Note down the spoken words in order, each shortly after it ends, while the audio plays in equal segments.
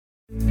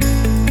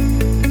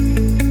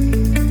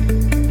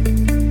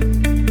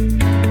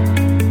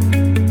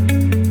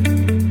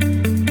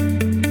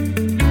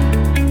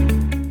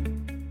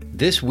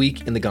This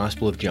week in the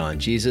Gospel of John,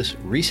 Jesus,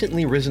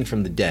 recently risen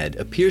from the dead,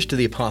 appears to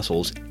the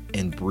apostles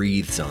and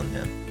breathes on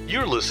them.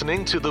 You're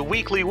listening to The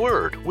Weekly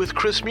Word with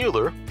Chris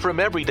Mueller from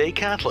Everyday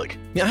Catholic.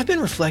 Now, I've been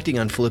reflecting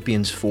on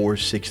Philippians 4,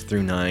 6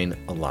 through 9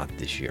 a lot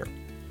this year.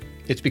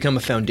 It's become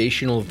a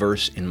foundational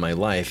verse in my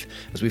life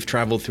as we've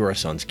traveled through our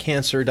son's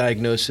cancer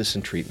diagnosis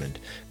and treatment,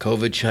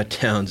 COVID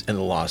shutdowns, and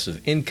the loss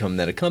of income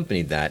that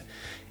accompanied that,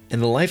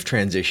 and the life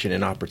transition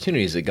and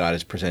opportunities that God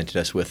has presented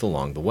us with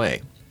along the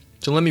way.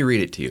 So let me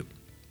read it to you.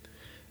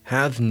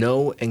 Have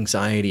no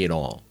anxiety at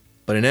all,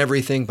 but in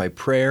everything by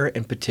prayer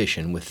and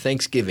petition with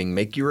thanksgiving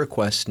make your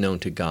requests known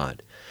to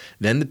God.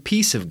 Then the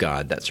peace of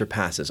God that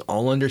surpasses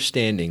all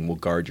understanding will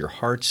guard your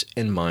hearts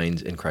and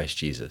minds in Christ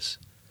Jesus.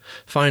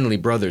 Finally,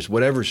 brothers,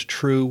 whatever's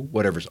true,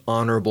 whatever's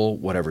honorable,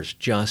 whatever's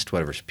just,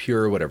 whatever's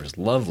pure, whatever's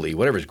lovely,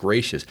 whatever's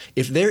gracious,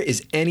 if there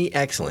is any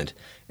excellent,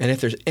 and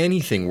if there's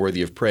anything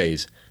worthy of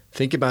praise,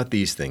 think about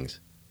these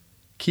things.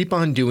 Keep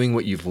on doing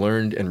what you've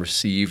learned and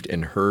received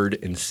and heard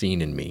and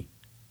seen in me.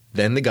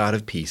 Then the God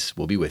of peace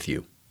will be with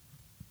you.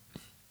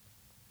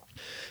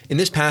 In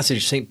this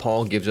passage, St.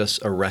 Paul gives us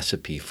a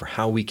recipe for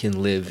how we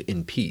can live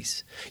in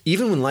peace,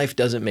 even when life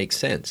doesn't make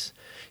sense.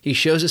 He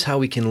shows us how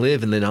we can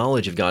live in the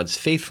knowledge of God's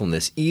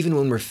faithfulness, even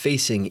when we're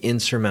facing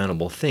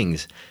insurmountable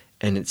things.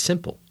 And it's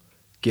simple.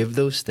 Give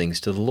those things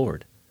to the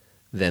Lord.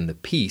 Then the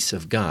peace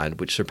of God,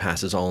 which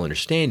surpasses all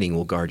understanding,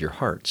 will guard your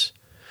hearts.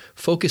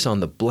 Focus on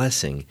the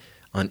blessing,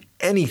 on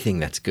anything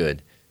that's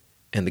good,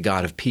 and the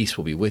God of peace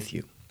will be with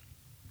you.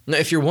 Now,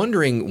 if you're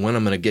wondering when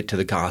I'm going to get to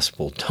the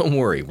gospel, don't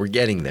worry, we're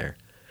getting there.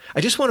 I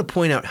just want to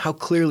point out how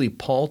clearly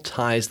Paul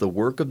ties the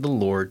work of the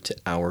Lord to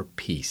our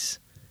peace.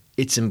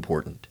 It's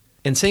important.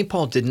 And St.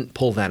 Paul didn't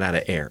pull that out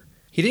of air.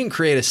 He didn't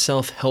create a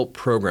self-help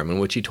program in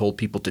which he told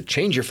people to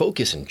change your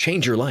focus and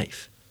change your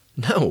life.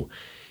 No,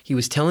 he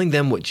was telling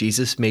them what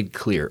Jesus made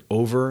clear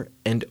over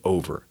and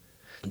over,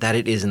 that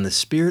it is in the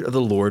Spirit of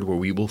the Lord where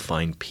we will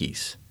find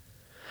peace.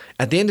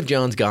 At the end of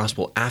John's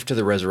Gospel, after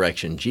the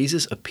resurrection,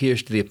 Jesus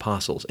appears to the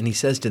apostles and he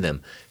says to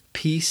them,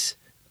 "Peace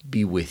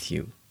be with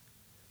you."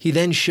 He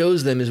then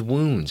shows them his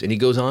wounds and he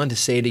goes on to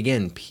say it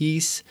again,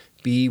 "Peace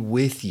be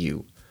with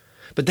you."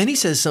 But then he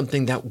says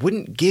something that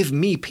wouldn't give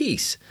me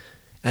peace.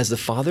 "As the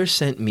Father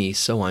sent me,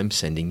 so I'm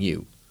sending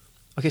you."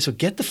 Okay, so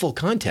get the full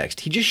context.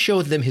 He just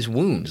showed them his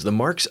wounds, the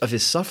marks of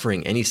his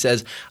suffering, and he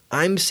says,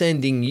 "I'm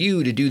sending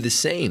you to do the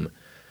same."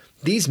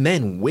 These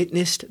men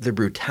witnessed the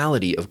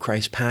brutality of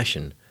Christ's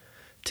passion.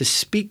 To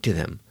speak to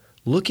them,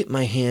 "Look at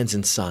my hands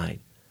and side.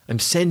 I'm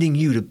sending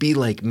you to be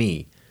like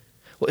me."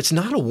 Well, it's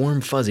not a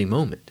warm, fuzzy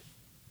moment,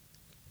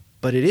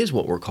 but it is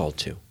what we're called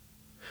to.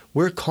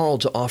 We're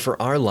called to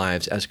offer our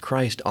lives as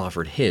Christ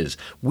offered his.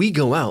 We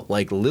go out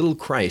like little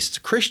Christs,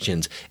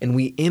 Christians, and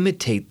we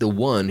imitate the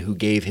one who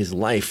gave his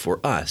life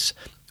for us.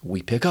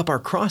 We pick up our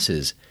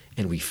crosses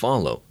and we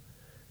follow.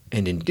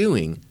 And in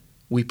doing,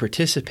 we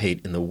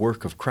participate in the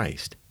work of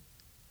Christ.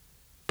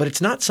 But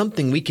it's not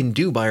something we can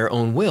do by our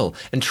own will,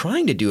 and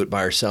trying to do it by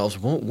ourselves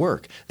won't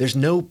work. There's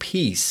no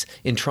peace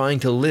in trying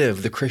to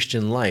live the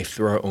Christian life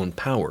through our own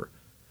power.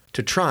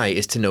 To try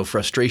is to know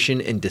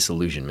frustration and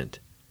disillusionment.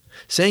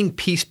 Saying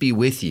 "peace be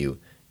with you"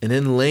 and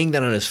then laying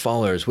that on his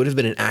followers would have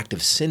been an act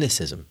of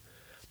cynicism.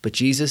 But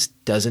Jesus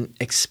doesn't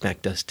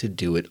expect us to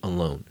do it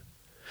alone.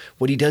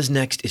 What he does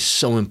next is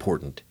so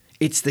important.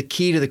 It's the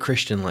key to the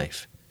Christian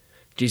life.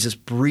 Jesus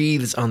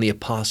breathes on the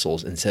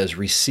apostles and says,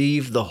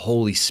 "Receive the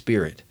Holy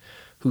Spirit.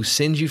 Whose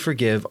sins you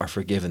forgive are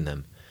forgiven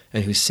them,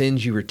 and whose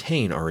sins you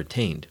retain are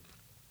retained."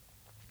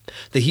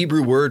 The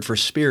Hebrew word for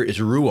spirit is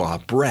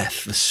ruah,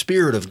 breath, the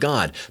Spirit of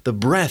God, the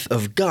breath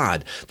of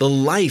God, the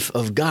life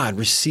of God.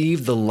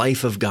 Receive the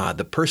life of God,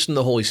 the person of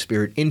the Holy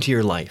Spirit, into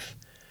your life.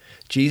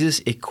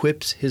 Jesus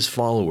equips his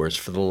followers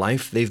for the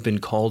life they've been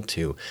called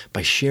to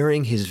by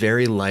sharing his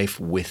very life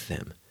with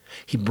them.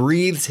 He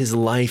breathes his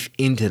life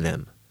into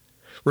them.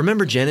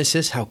 Remember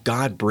Genesis, how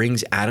God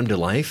brings Adam to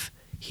life?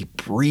 He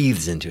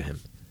breathes into him.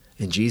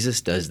 And Jesus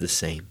does the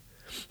same.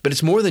 But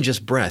it's more than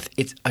just breath.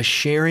 It's a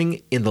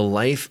sharing in the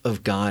life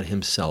of God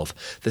himself.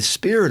 The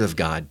Spirit of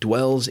God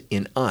dwells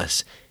in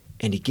us,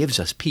 and he gives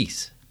us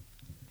peace.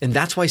 And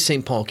that's why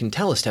St. Paul can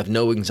tell us to have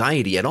no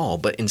anxiety at all,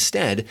 but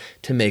instead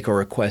to make our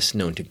requests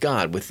known to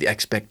God with the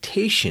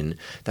expectation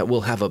that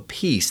we'll have a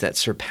peace that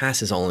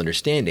surpasses all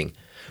understanding.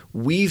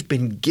 We've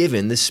been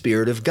given the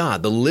Spirit of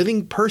God, the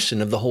living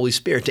person of the Holy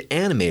Spirit, to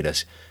animate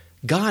us.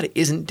 God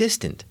isn't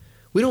distant.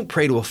 We don't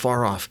pray to a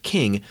far-off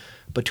king,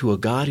 but to a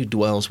God who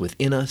dwells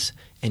within us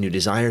and who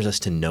desires us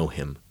to know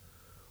him.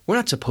 We're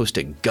not supposed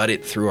to gut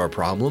it through our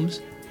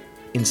problems.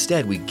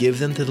 Instead, we give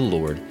them to the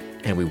Lord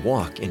and we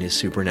walk in his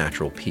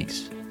supernatural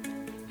peace.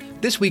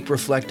 This week,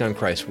 reflect on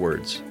Christ's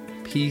words,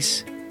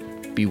 "Peace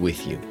be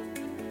with you."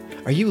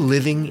 Are you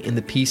living in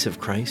the peace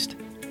of Christ?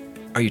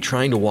 Are you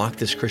trying to walk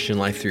this Christian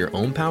life through your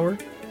own power?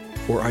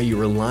 Or are you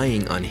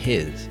relying on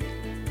his?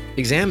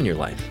 Examine your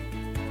life.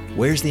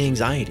 Where's the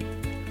anxiety?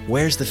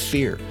 Where's the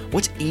fear?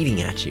 What's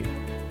eating at you?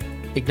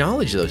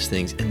 Acknowledge those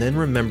things and then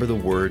remember the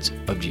words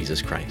of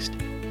Jesus Christ.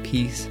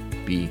 Peace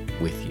be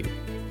with you.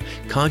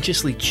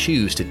 Consciously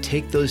choose to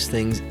take those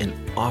things and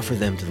offer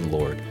them to the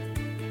Lord.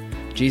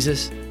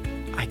 Jesus,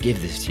 I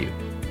give this to you.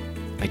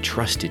 I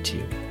trust it to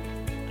you,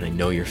 and I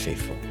know you're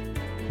faithful.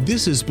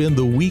 This has been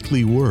the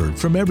Weekly Word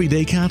from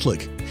Everyday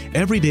Catholic.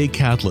 Everyday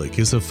Catholic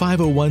is a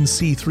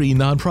 501c3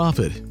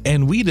 nonprofit,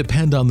 and we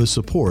depend on the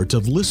support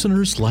of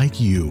listeners like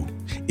you.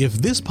 If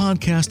this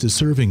podcast is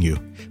serving you,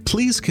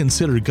 please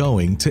consider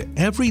going to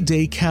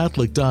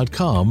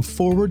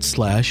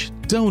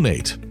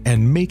everydaycatholic.com/donate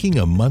and making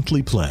a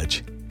monthly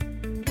pledge.